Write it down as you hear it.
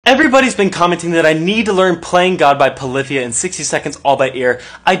Everybody's been commenting that I need to learn Playing God by Polyphia in 60 seconds all by ear.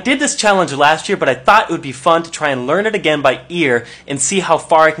 I did this challenge last year, but I thought it would be fun to try and learn it again by ear and see how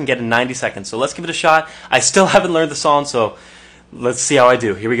far I can get in 90 seconds. So let's give it a shot. I still haven't learned the song, so let's see how I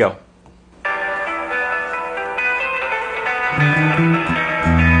do. Here we go.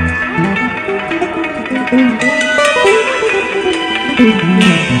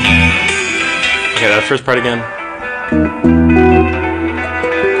 Okay, that first part again.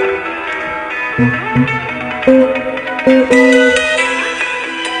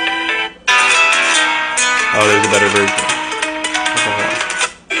 Oh, there's a better version.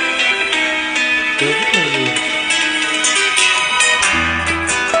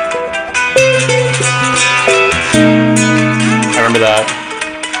 I remember that.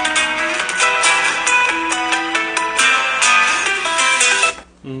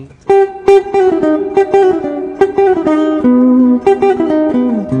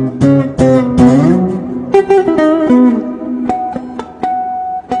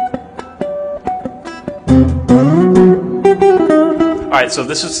 Alright, so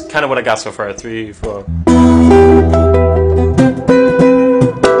this is kind of what I got so far. 3, 4. And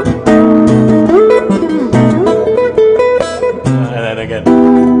then again.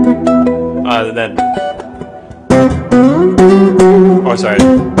 Then. Oh, sorry.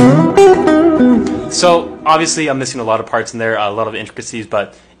 So, obviously, I'm missing a lot of parts in there, a lot of intricacies,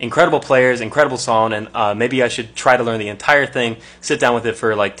 but incredible players, incredible song, and maybe I should try to learn the entire thing, sit down with it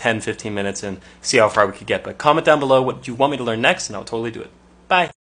for like 10-15 minutes, and see how far we could get. But comment down below what you want me to learn next, and I'll totally do it. Bye.